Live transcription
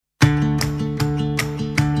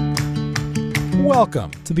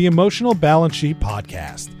Welcome to the Emotional Balance Sheet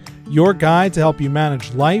Podcast, your guide to help you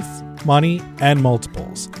manage life, money, and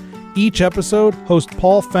multiples. Each episode, host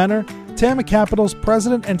Paul Fenner, Tama Capital's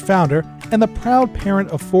president and founder, and the proud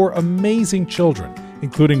parent of 4 amazing children,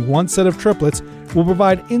 including 1 set of triplets, will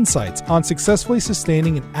provide insights on successfully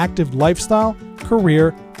sustaining an active lifestyle,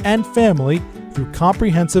 career, and family through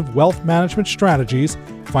comprehensive wealth management strategies,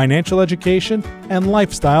 financial education, and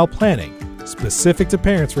lifestyle planning, specific to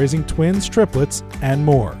parents raising twins, triplets, and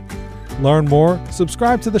more. Learn more,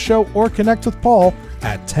 subscribe to the show, or connect with Paul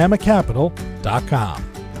at tamacapital.com.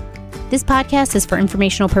 This podcast is for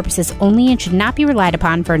informational purposes only and should not be relied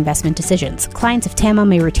upon for investment decisions. Clients of Tama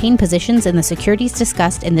may retain positions in the securities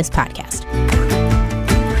discussed in this podcast.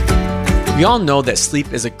 We all know that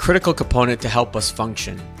sleep is a critical component to help us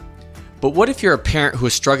function. But what if you're a parent who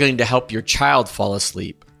is struggling to help your child fall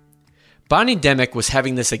asleep? Bonnie Demick was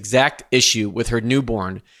having this exact issue with her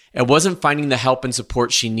newborn and wasn't finding the help and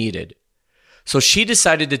support she needed. So she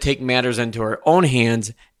decided to take matters into her own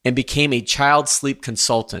hands and became a child sleep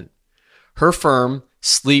consultant. Her firm,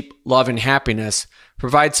 Sleep, Love, and Happiness,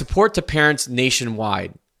 provides support to parents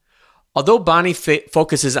nationwide. Although Bonnie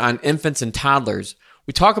focuses on infants and toddlers,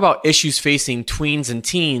 we talk about issues facing tweens and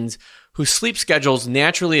teens whose sleep schedules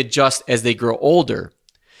naturally adjust as they grow older.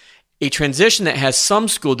 A transition that has some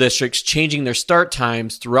school districts changing their start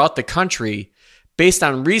times throughout the country based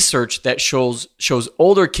on research that shows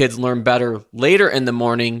older kids learn better later in the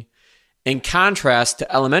morning, in contrast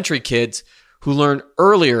to elementary kids who learn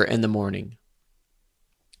earlier in the morning.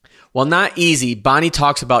 While not easy, Bonnie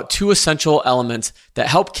talks about 2 essential elements that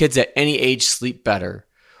help kids at any age sleep better,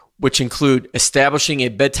 which include establishing a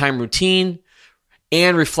bedtime routine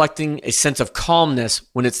and reflecting a sense of calmness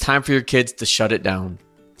when it's time for your kids to shut it down.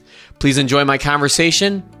 Please enjoy my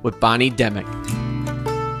conversation with Bonnie Demick.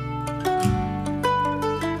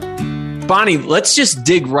 Bonnie, let's just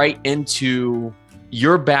dig right into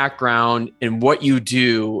your background and what you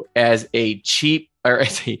do as a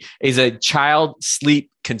child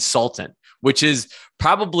sleep consultant, which is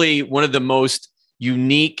probably one of the most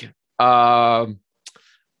unique, I'd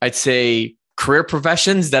say, career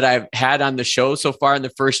professions that I've had on the show so far in the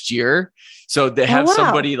first year. So to have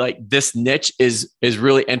somebody like this niche is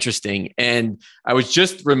really interesting. And I was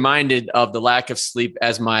just reminded of the lack of sleep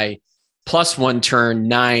as my +1 turned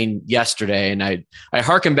 9 yesterday. And I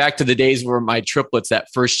hearken back to the days where my triplets that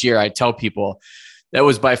first year, I tell people that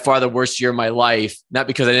was by far the worst year of my life, not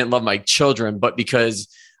because I didn't love my children, but because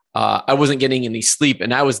I wasn't getting any sleep.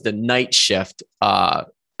 And I was the night shift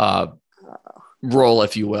role,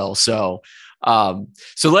 if you will. So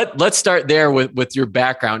let's start there with your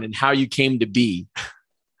background and how you came to be.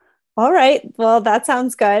 All right. Well, that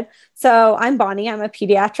sounds good. So I'm Bonnie. I'm a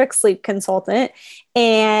pediatric sleep consultant.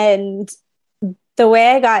 And the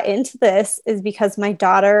way I got into this is because my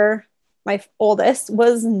daughter, my oldest,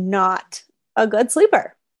 was not a good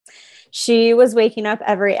sleeper. She was waking up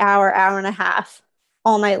every hour and a half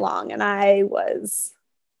all night long. And I was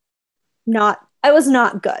not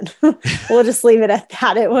good. We'll just leave it at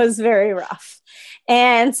that. It was very rough.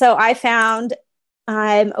 And so I found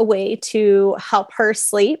a way to help her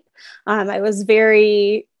sleep. I was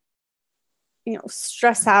very,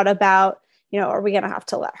 stressed out about, are we going to have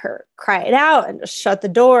to let her cry it out and just shut the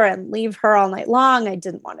door and leave her all night long? I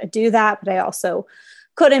didn't want to do that, but I also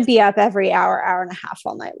couldn't be up every hour and a half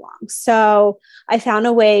all night long. So I found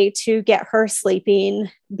a way to get her sleeping,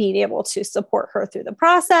 being able to support her through the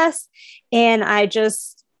process. And I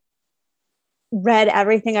just read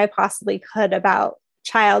everything I possibly could about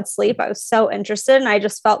child sleep. I was so interested, and I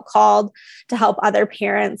just felt called to help other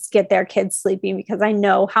parents get their kids sleeping because I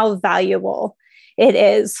know how valuable it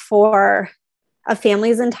is for a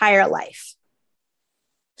family's entire life.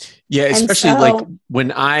 Yeah, especially like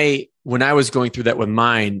when I was going through that with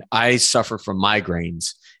mine, I suffer from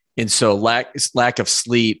migraines. And so lack of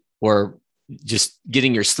sleep or just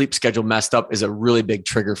getting your sleep schedule messed up is a really big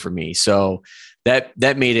trigger for me. So that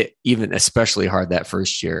made it even especially hard that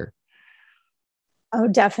first year. Oh,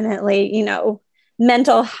 definitely.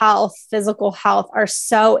 Mental health, physical health are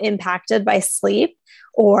so impacted by sleep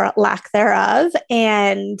or lack thereof.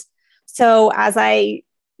 And so as I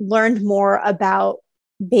learned more about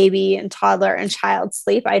baby and toddler and child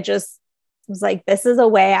sleep, I just was like, this is a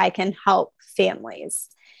way I can help families.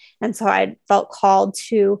 And so I felt called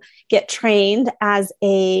to get trained as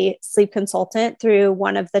a sleep consultant through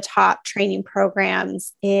one of the top training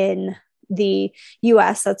programs in the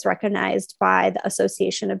US that's recognized by the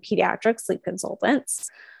Association of Pediatric Sleep Consultants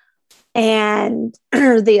and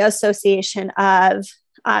the Association of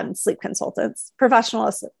Sleep Consultants,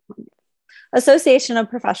 Association of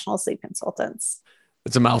Professional Sleep Consultants.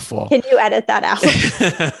 It's a mouthful. Can you edit that out?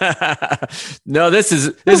 No, this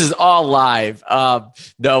is all live.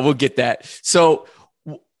 No, we'll get that. So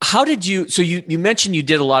how did you, so you mentioned you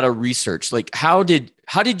did a lot of research. Like how did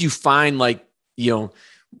you find like,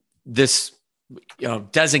 this,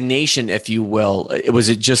 designation, if you will? Was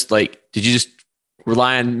it just like, did you just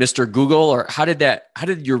rely on Mr. Google, or how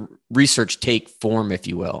did your research take form, if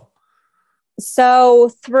you will? So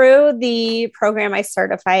through the program I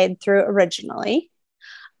certified through originally,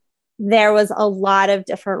 there was a lot of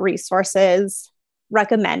different resources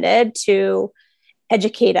recommended to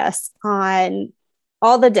educate us on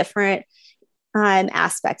all the different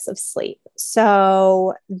aspects of sleep.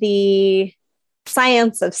 So the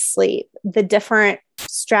science of sleep, the different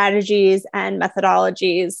strategies and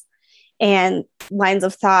methodologies and lines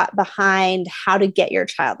of thought behind how to get your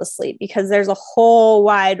child to sleep, because there's a whole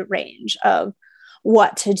wide range of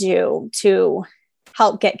what to do to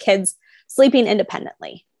help get kids sleeping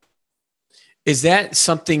independently. Is that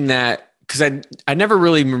something that, because I never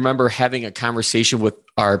really remember having a conversation with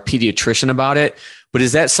our pediatrician about it, but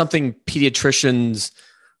is that something pediatricians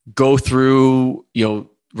go through,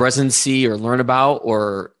 residency or learn about,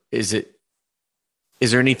 or is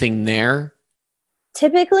there anything there?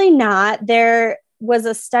 Typically not. There was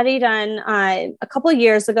a study done a couple of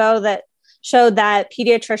years ago that showed that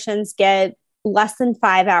pediatricians get less than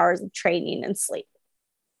 5 hours of training in sleep.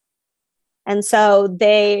 And so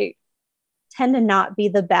they tend to not be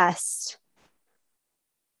the best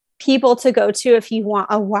people to go to if you want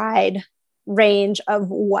a wide range of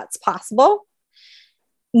what's possible.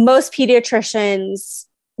 Most pediatricians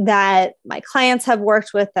that my clients have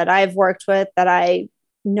worked with, that I've worked with, that I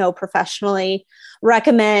know professionally,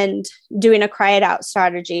 recommend doing a cry it out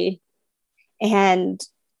strategy. And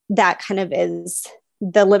that kind of is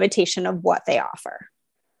the limitation of what they offer,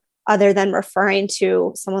 other than referring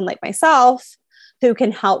to someone like myself who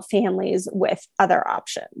can help families with other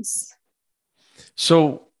options.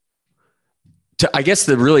 So I guess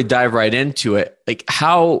to really dive right into it, like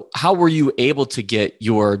how were you able to get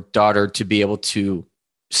your daughter to be able to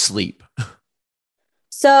sleep?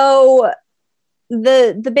 So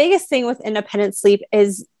the biggest thing with independent sleep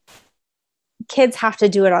is kids have to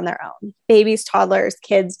do it on their own. Babies, toddlers,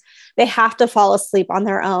 kids, they have to fall asleep on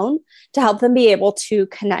their own to help them be able to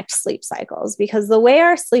connect sleep cycles. Because the way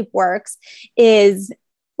our sleep works is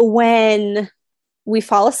when we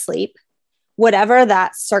fall asleep, whatever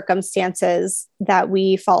that circumstances that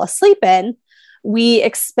we fall asleep in, we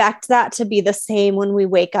expect that to be the same when we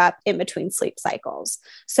wake up in between sleep cycles.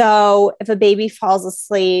 So if a baby falls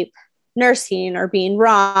asleep nursing or being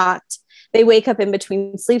rocked, they wake up in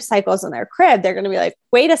between sleep cycles in their crib, they're going to be like,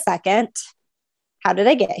 wait a second, how did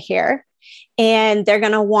I get here? And they're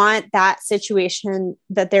going to want that situation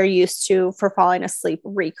that they're used to for falling asleep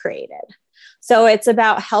recreated. So it's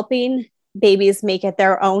about helping babies make it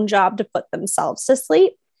their own job to put themselves to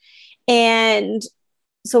sleep. And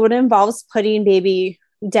so it involves putting baby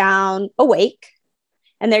down awake.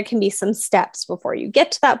 And there can be some steps before you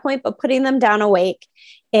get to that point, but putting them down awake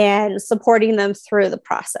and supporting them through the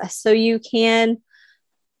process. So you can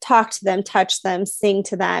talk to them, touch them, sing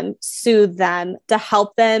to them, soothe them to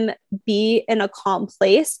help them be in a calm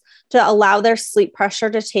place, to allow their sleep pressure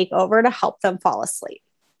to take over, to help them fall asleep.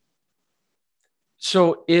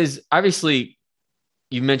 So is obviously,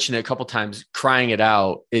 you mentioned it a couple of times, crying it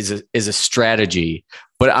out is a strategy,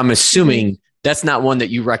 but I'm assuming that's not one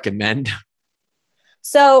that you recommend.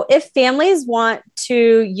 So if families want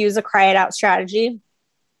to use a cry it out strategy,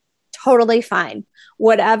 totally fine.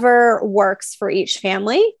 Whatever works for each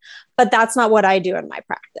family, but that's not what I do in my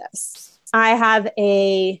practice. I have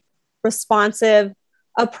a responsive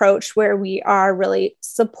approach where we are really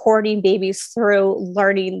supporting babies through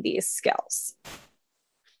learning these skills.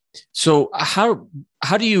 So how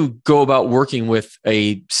do you go about working with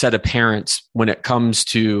a set of parents when it comes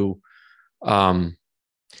to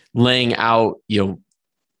laying out,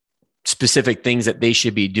 specific things that they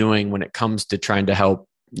should be doing when it comes to trying to help,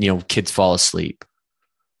 kids fall asleep?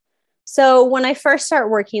 So when I first start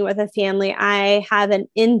working with a family, I have an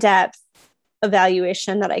in-depth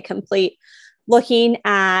evaluation that I complete, looking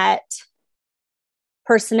at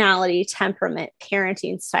personality, temperament,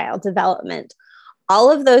 parenting style, development,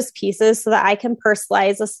 all of those pieces, so that I can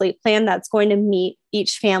personalize a sleep plan that's going to meet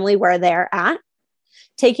each family where they're at,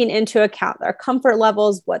 taking into account their comfort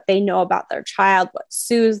levels, what they know about their child, what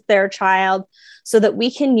soothes their child, so that we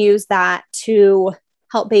can use that to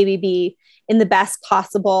help baby be in the best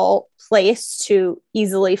possible place to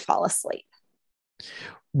easily fall asleep.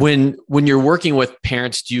 When you're working with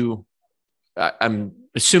parents, I'm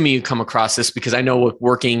assuming you come across this, because I know with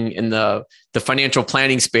working in the financial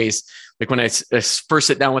planning space, like when I first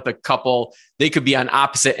sit down with a couple, they could be on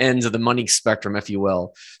opposite ends of the money spectrum, if you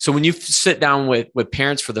will. So when you sit down with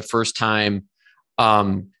parents for the first time,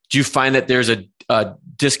 do you find that there's a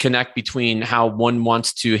disconnect between how one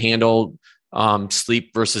wants to handle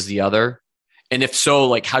sleep versus the other? And if so,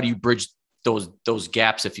 like, how do you bridge those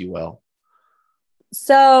gaps, if you will?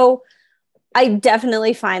 So I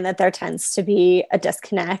definitely find that there tends to be a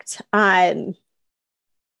disconnect. In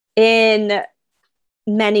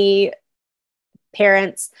many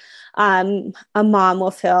parents, a mom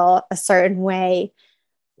will feel a certain way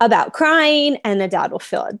about crying and a dad will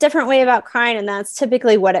feel a different way about crying. And that's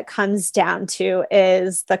typically what it comes down to,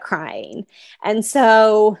 is the crying. And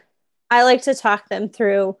so I like to talk them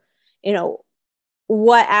through,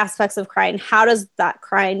 what aspects of crying, how does that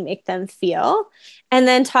crying make them feel? And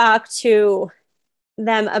then talk to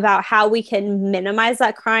them about how we can minimize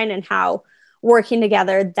that crying and how working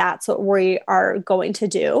together, that's what we are going to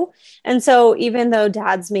do. And so even though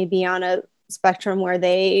dads may be on a spectrum where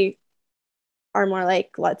they are more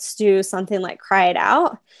like, let's do something like cry it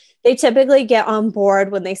out, they typically get on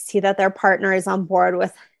board when they see that their partner is on board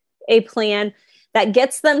with a plan that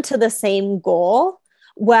gets them to the same goal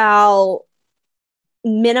while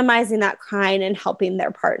minimizing that crying and helping their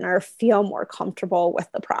partner feel more comfortable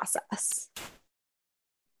with the process.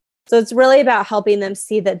 So it's really about helping them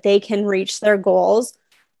see that they can reach their goals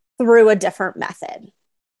through a different method.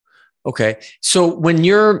 Okay. So when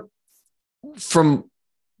do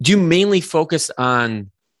you mainly focus on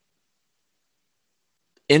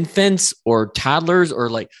infants or toddlers, or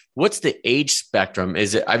like, what's the age spectrum?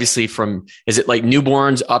 Is it obviously is it like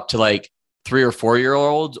newborns up to like 3 or 4 year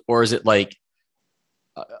olds, or is it like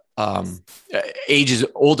ages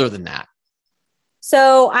older than that?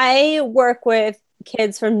 So I work with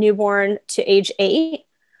kids from newborn to age 8,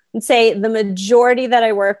 and say the majority that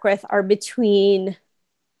I work with are between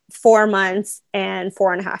 4 months and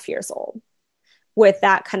 4.5 years old, with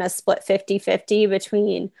that kind of split 50-50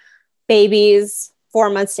 between babies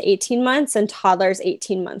 4 months to 18 months and toddlers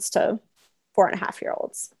 18 months to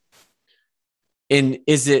 4.5-year-olds. And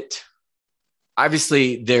is it,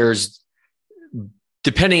 obviously there's,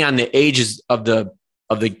 depending on the ages of the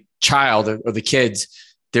child or the kids,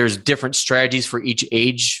 there's different strategies for each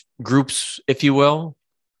age groups, if you will.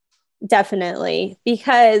 Definitely.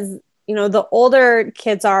 Because, the older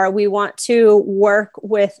kids we want to work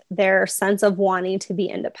with their sense of wanting to be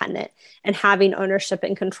independent and having ownership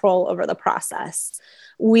and control over the process.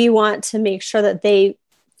 We want to make sure that they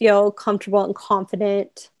feel comfortable and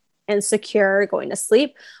confident and secure going to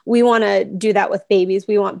sleep. We want to do that with babies.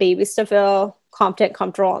 We want babies to feel confident,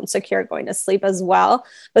 comfortable, and secure going to sleep as well.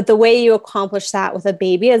 But the way you accomplish that with a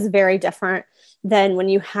baby is very different than when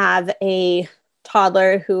you have a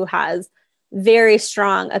toddler who has very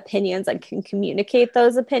strong opinions and can communicate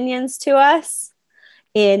those opinions to us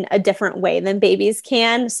in a different way than babies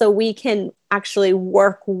can. So we can actually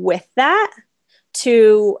work with that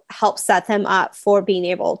to help set them up for being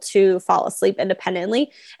able to fall asleep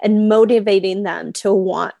independently and motivating them to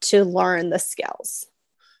want to learn the skills.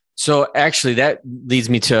 So actually that leads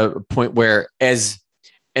me to a point where and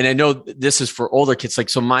I know this is for older kids, like,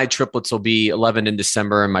 so my triplets will be 11 in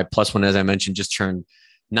December and my plus one, as I mentioned, just turned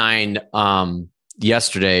 9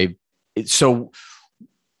 yesterday. So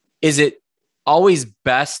is it always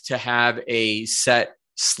best to have a set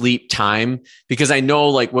sleep time? Because I know,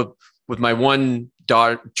 like, with my one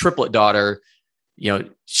triplet daughter,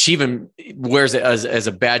 she even wears it as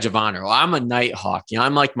a badge of honor. Well, I'm a night hawk.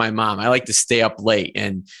 I'm like my mom. I like to stay up late,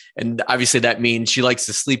 and obviously that means she likes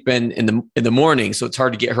to sleep in the morning. So it's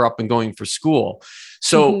hard to get her up and going for school.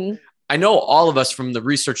 So I know all of us, from the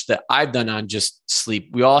research that I've done on just sleep,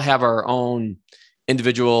 we all have our own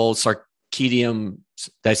individual circadian.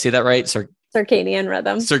 Did I say that right? Circadian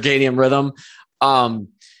rhythm. Circadian rhythm.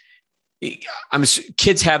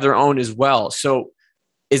 Kids have their own as well. So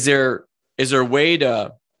is there a way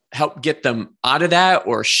to help get them out of that,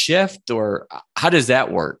 or shift, or how does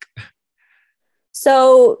that work?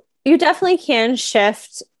 So you definitely can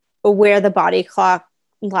shift where the body clock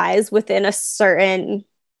lies within a certain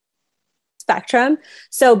spectrum.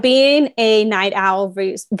 So being a night owl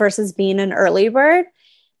versus being an early bird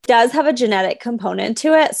does have a genetic component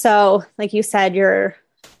to it. So like you said, your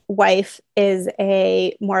wife is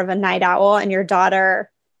more of a night owl, and your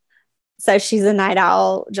daughter says she's a night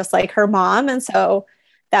owl just like her mom. And so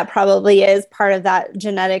that probably is part of that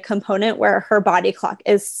genetic component where her body clock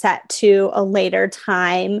is set to a later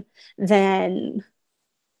time than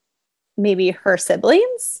maybe her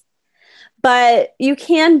siblings. But you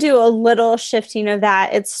can do a little shifting of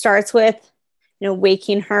that. It starts with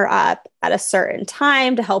waking her up at a certain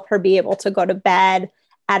time to help her be able to go to bed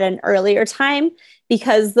at an earlier time.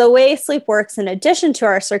 Because the way sleep works, in addition to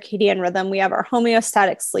our circadian rhythm, we have our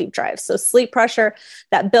homeostatic sleep drive. So sleep pressure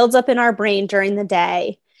that builds up in our brain during the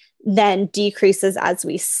day then decreases as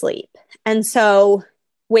we sleep. And so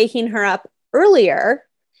waking her up earlier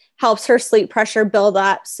helps her sleep pressure build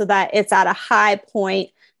up so that it's at a high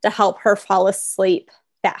point to help her fall asleep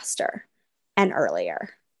faster and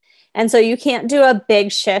earlier. And so you can't do a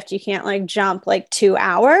big shift. You can't like jump like 2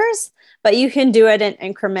 hours, but you can do it in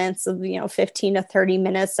increments of, 15 to 30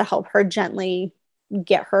 minutes to help her gently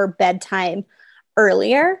get her bedtime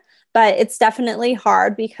earlier. But it's definitely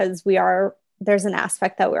hard because there's an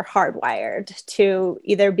aspect that we're hardwired to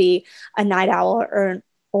either be a night owl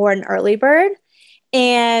or an early bird.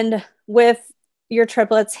 And with your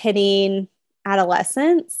triplets hitting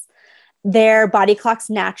adolescence, their body clocks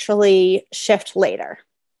naturally shift later.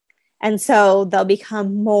 And so they'll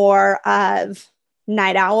become more of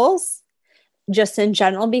night owls just in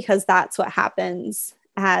general, because that's what happens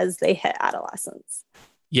as they hit adolescence.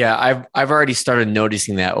 Yeah, I've already started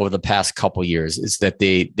noticing that over the past couple years, is that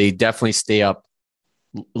they definitely stay up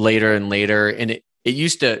later and later. And I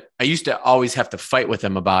used to always have to fight with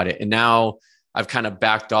them about it. And now I've kind of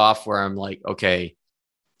backed off, where I'm like, okay,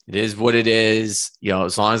 it is what it is.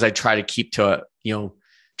 As long as I try to keep to,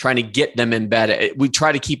 trying to get them in bed, we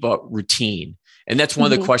try to keep a routine. And that's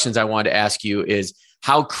one of the questions I wanted to ask you is,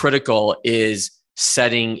 how critical is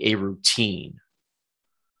setting a routine?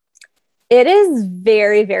 It is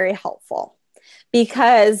very, very helpful,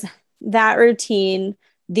 because that routine,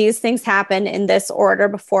 these things happen in this order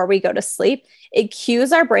before we go to sleep. It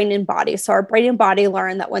cues our brain and body. So our brain and body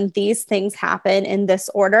learn that when these things happen in this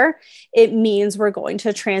order, it means we're going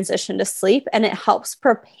to transition to sleep, and it helps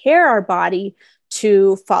prepare our body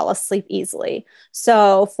to fall asleep easily.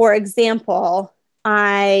 So for example,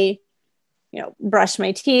 I, brush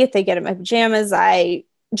my teeth, I get in my pajamas, I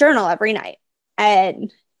journal every night.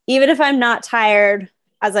 And even if I'm not tired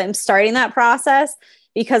as I'm starting that process,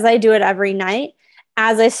 because I do it every night,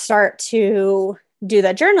 as I start to do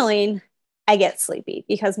the journaling, I get sleepy,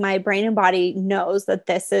 because my brain and body knows that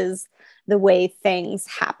this is the way things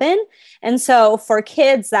happen. And so for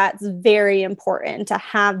kids, that's very important to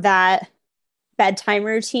have that bedtime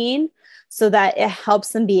routine so that it helps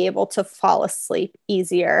them be able to fall asleep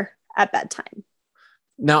easier at bedtime.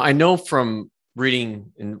 Now, I know from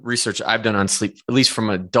reading and research I've done on sleep, at least from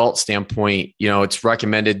an adult standpoint, it's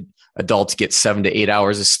recommended adults get 7 to 8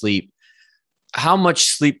 hours of sleep. How much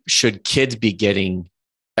sleep should kids be getting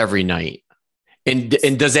every night? And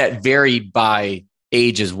does that vary by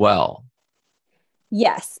age as well?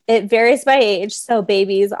 Yes, it varies by age. So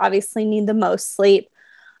babies obviously need the most sleep.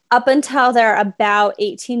 Up until they're about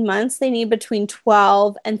 18 months, they need between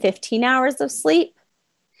 12 and 15 hours of sleep.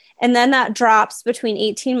 And then that drops between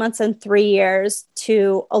 18 months and 3 years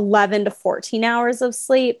to 11 to 14 hours of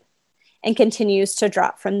sleep, and continues to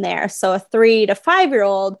drop from there. So a 3 to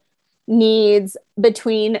 5-year-old needs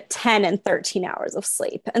between 10 and 13 hours of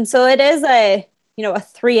sleep. And so it is a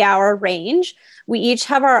 3-hour range. We each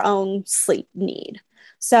have our own sleep need.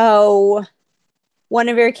 So one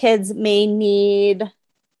of your kids may need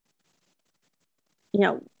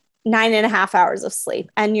 9.5 hours of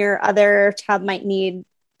sleep, and your other child might need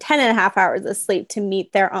 10.5 hours of sleep to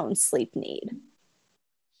meet their own sleep need.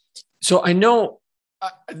 So I know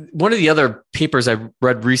one of the other papers I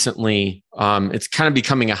read recently, it's kind of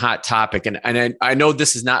becoming a hot topic, and I know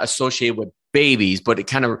this is not associated with babies, but it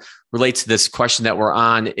kind of relates to this question that we're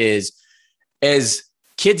on, is as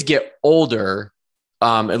kids get older,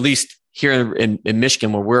 at least here in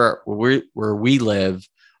Michigan, where we live,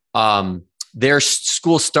 their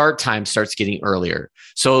school start time starts getting earlier.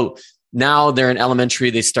 So now they're in elementary,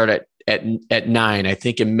 they start at 9. I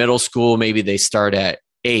think in middle school, maybe they start at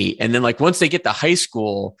 8. And then once they get to high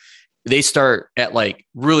school, they start at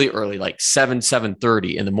really early,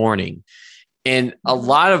 7:30 in the morning. And a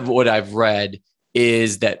lot of what I've read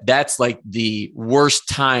is that that's the worst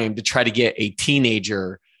time to try to get a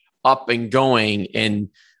teenager up and going and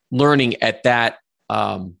learning at that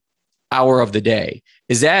hour of the day.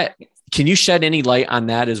 Can you shed any light on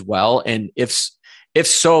that as well? And if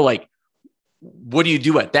so, what do you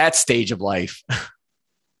do at that stage of life?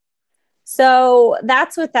 So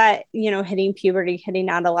that's with that, hitting puberty, hitting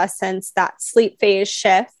adolescence, that sleep phase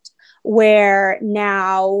shift, where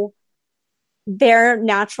now their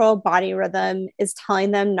natural body rhythm is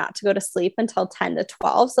telling them not to go to sleep until 10 to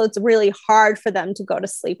 12. So it's really hard for them to go to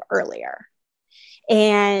sleep earlier.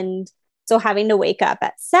 And so having to wake up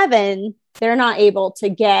at 7, they're not able to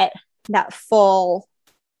get that full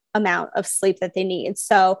amount of sleep that they need.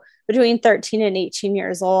 So between 13 and 18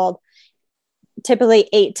 years old, typically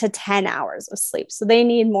 8 to 10 hours of sleep. So they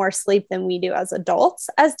need more sleep than we do as adults,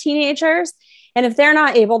 as teenagers. And if they're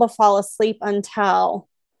not able to fall asleep until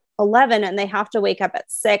 11 and they have to wake up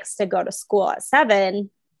at 6 to go to school at 7,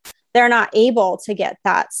 they're not able to get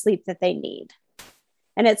that sleep that they need.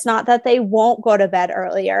 And it's not that they won't go to bed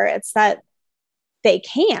earlier, it's that they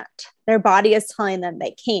can't. Their body is telling them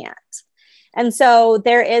they can't. And so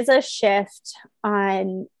there is a shift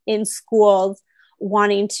in schools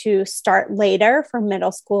wanting to start later for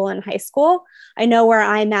middle school and high school. I know where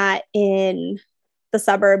I'm at in the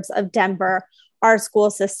suburbs of Denver, our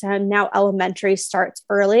school system now elementary starts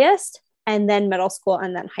earliest, and then middle school,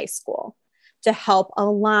 and then high school, to help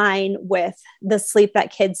align with the sleep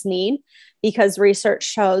that kids need, because research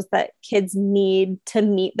shows that kids need to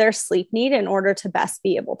meet their sleep need in order to best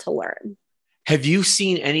be able to learn. Have you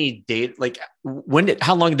seen any data? Like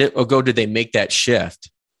how long ago did they make that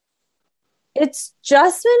shift? It's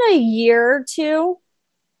just been a year or two.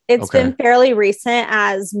 It's been fairly recent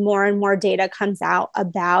as more and more data comes out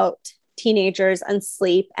about teenagers and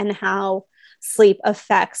sleep and how sleep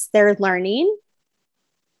affects their learning.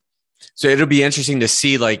 So it'll be interesting to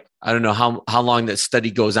see, like, I don't know how long that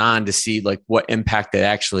study goes on to see like what impact it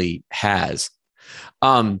actually has.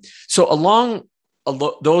 So along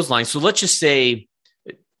those lines, so let's just say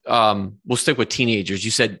we'll stick with teenagers.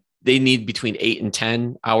 You said they need between 8 and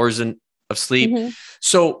 10 hours of sleep. Mm-hmm.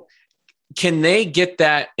 So can they get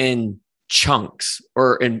that in chunks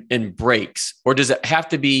or in breaks, or does it have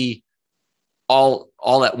to be all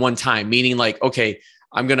at one time? Meaning like, okay,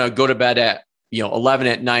 I'm going to go to bed at 11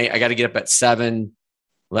 at night. I got to get up at 7.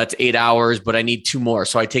 Well, that's 8 hours, but I need 2 more.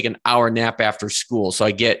 So I take an hour nap after school. So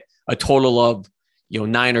I get a total of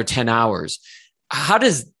 9 or 10 hours. How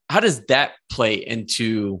does that play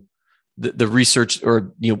into the research,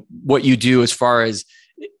 or what you do as far as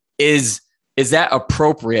is that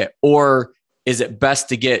appropriate, or is it best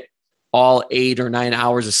to get all 8 or 9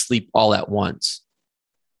 hours of sleep all at once?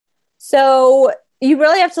 So you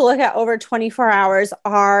really have to look at over 24 hours.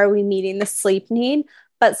 Are we meeting the sleep need?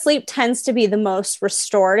 But sleep tends to be the most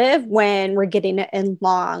restorative when we're getting it in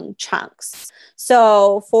long chunks.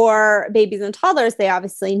 So for babies and toddlers, they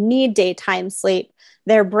obviously need daytime sleep.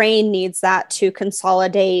 Their brain needs that to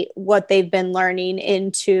consolidate what they've been learning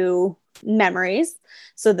into memories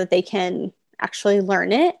so that they can actually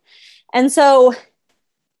learn it. And so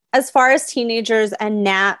as far as teenagers and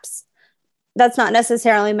naps, that's not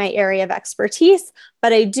necessarily my area of expertise,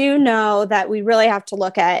 but I do know that we really have to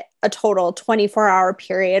look at a total 24-hour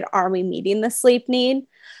period. Are we meeting the sleep need?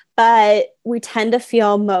 But we tend to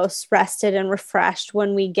feel most rested and refreshed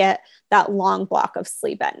when we get that long block of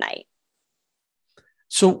sleep at night.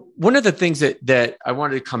 So one of the things that I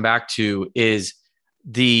wanted to come back to is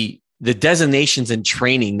the designations and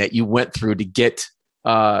training that you went through to get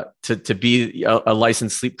to be a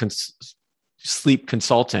licensed sleep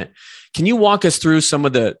consultant. Can you walk us through some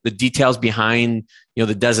of the details behind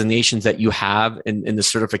the designations that you have in the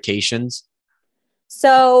certifications?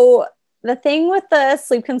 So the thing with the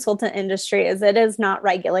sleep consultant industry is it is not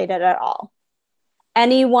regulated at all.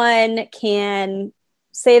 Anyone can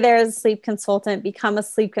say they're a sleep consultant, become a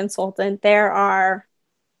sleep consultant. There are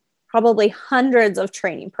probably hundreds of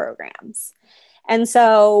training programs. And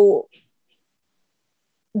so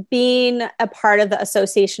being a part of the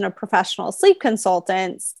Association of Professional Sleep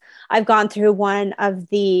Consultants, I've gone through one of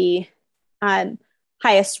the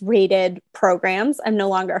highest rated programs. I'm no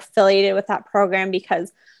longer affiliated with that program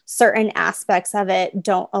because certain aspects of it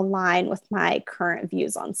don't align with my current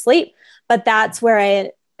views on sleep. But that's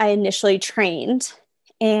where I initially trained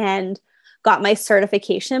and got my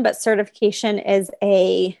certification. But certification is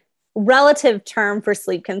a relative term for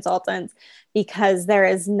sleep consultants because there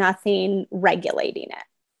is nothing regulating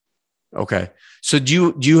it. Okay. So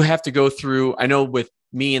do you have to go through, I know with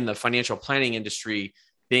me in the financial planning industry,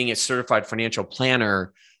 being a certified financial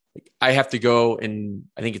planner, I have to go and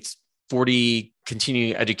I think it's 40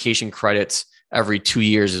 continuing education credits every 2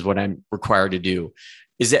 years is what I'm required to do.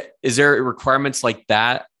 Is there requirements like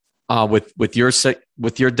that with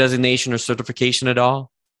your designation or certification at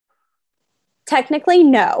all? Technically,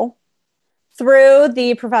 no. Through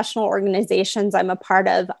the professional organizations I'm a part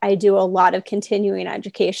of, I do a lot of continuing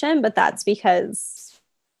education, but that's because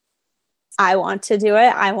I want to do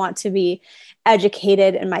it. I want to be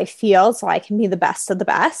educated in my field so I can be the best of the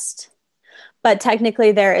best. But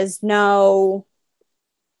technically, there is no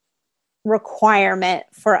requirement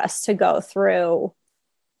for us to go through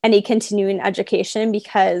any continuing education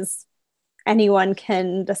because anyone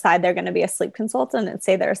can decide they're going to be a sleep consultant and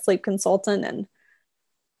say they're a sleep consultant. And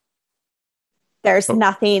There's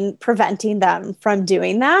nothing preventing them from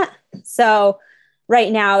doing that. So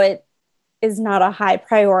right now it is not a high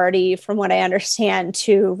priority from what I understand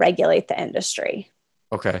to regulate the industry.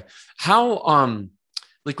 Okay. How,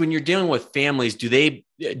 like when you're dealing with families, do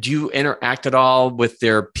you interact at all with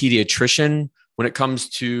their pediatrician when it comes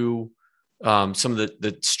to some of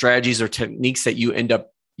the strategies or techniques that you end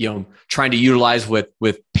up, trying to utilize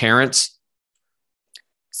with parents?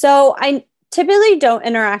 So I typically don't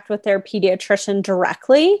interact with their pediatrician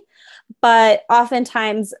directly, but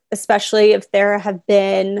oftentimes, especially if there have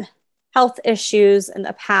been health issues in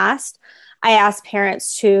the past, I ask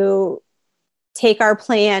parents to take our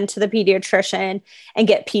plan to the pediatrician and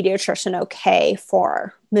get pediatrician okay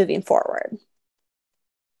for moving forward.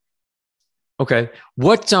 Okay.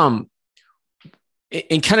 What, and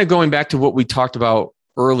kind of going back to what we talked about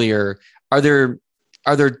earlier, are there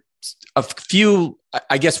a few,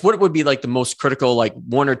 I guess, what would be like the most critical, like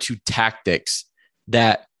one or two tactics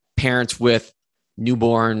that parents with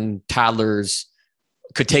newborn toddlers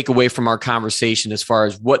could take away from our conversation as far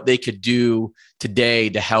as what they could do today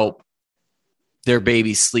to help their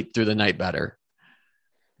babies sleep through the night better?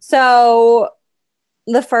 So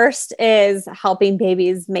the first is helping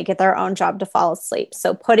babies make it their own job to fall asleep.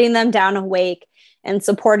 So putting them down awake and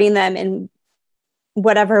supporting them in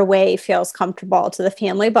whatever way feels comfortable to the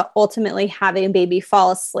family, but ultimately having a baby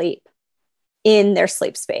fall asleep in their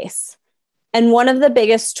sleep space. And one of the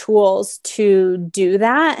biggest tools to do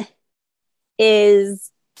that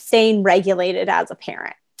is staying regulated as a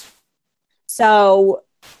parent. So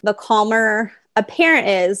the calmer a parent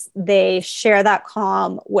is, they share that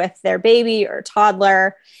calm with their baby or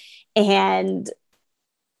toddler, and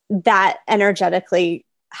that energetically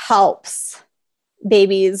helps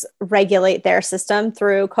babies regulate their system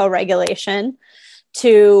through co-regulation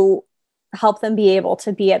to help them be able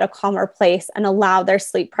to be at a calmer place and allow their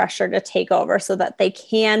sleep pressure to take over so that they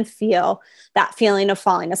can feel that feeling of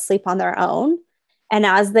falling asleep on their own. And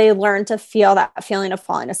as they learn to feel that feeling of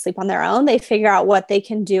falling asleep on their own, they figure out what they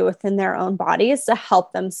can do within their own bodies to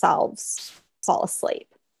help themselves fall asleep.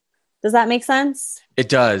 Does that make sense? It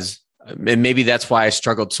does. And maybe that's why I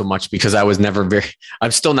struggled so much, because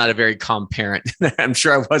I'm still not a very calm parent. I'm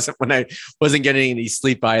sure I wasn't when I wasn't getting any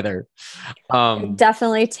sleep either. It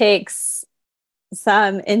definitely takes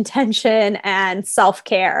some intention and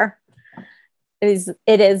self-care. It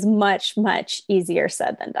is much, much easier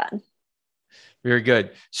said than done. Very good.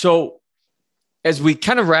 So as we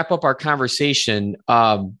kind of wrap up our conversation,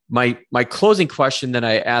 my closing question that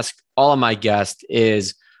I ask all of my guests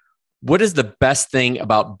is, what is the best thing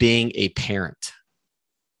about being a parent?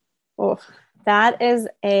 Oh, that is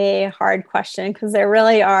a hard question because there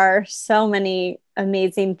really are so many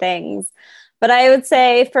amazing things. But I would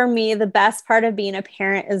say for me, the best part of being a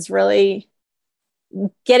parent is really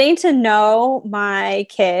getting to know my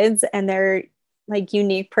kids and their like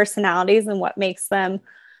unique personalities and what makes them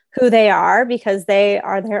who they are, because they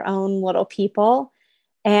are their own little people,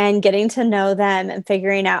 and getting to know them and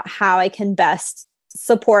figuring out how I can best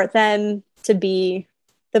support them to be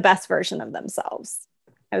the best version of themselves.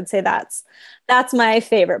 I would say that's my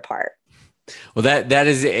favorite part. Well, that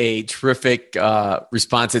is a terrific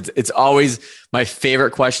response. It's always my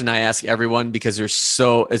favorite question I ask everyone, because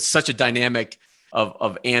it's such a dynamic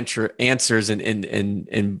of answers,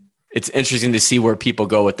 and it's interesting to see where people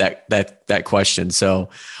go with that question. So,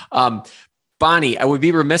 Bonnie, I would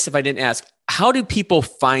be remiss if I didn't ask, how do people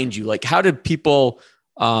find you? Like, how do people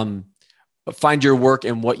find your work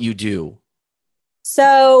and what you do?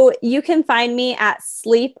 So you can find me at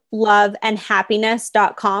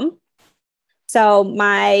sleeploveandhappiness.com. So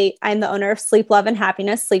I'm the owner of Sleep, Love, and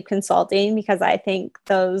Happiness Sleep Consulting, because I think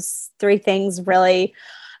those three things really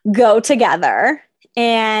go together.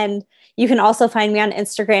 And you can also find me on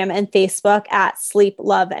Instagram and Facebook at Sleep,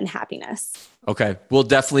 Love, and Happiness. Okay. We'll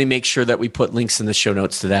definitely make sure that we put links in the show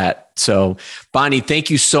notes to that. So, Bonnie,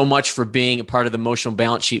 thank you so much for being a part of the Emotional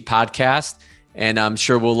Balance Sheet podcast. And I'm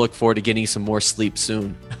sure we'll look forward to getting some more sleep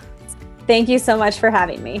soon. Thank you so much for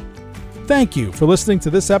having me. Thank you for listening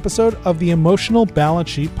to this episode of the Emotional Balance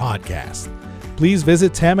Sheet podcast. Please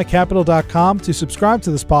visit tamacapital.com to subscribe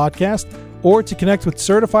to this podcast, or to connect with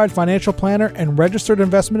certified financial planner and registered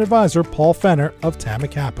investment advisor Paul Fenner of Tama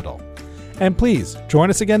Capital. And please join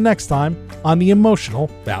us again next time on the Emotional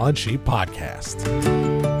Balance Sheet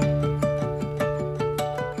podcast.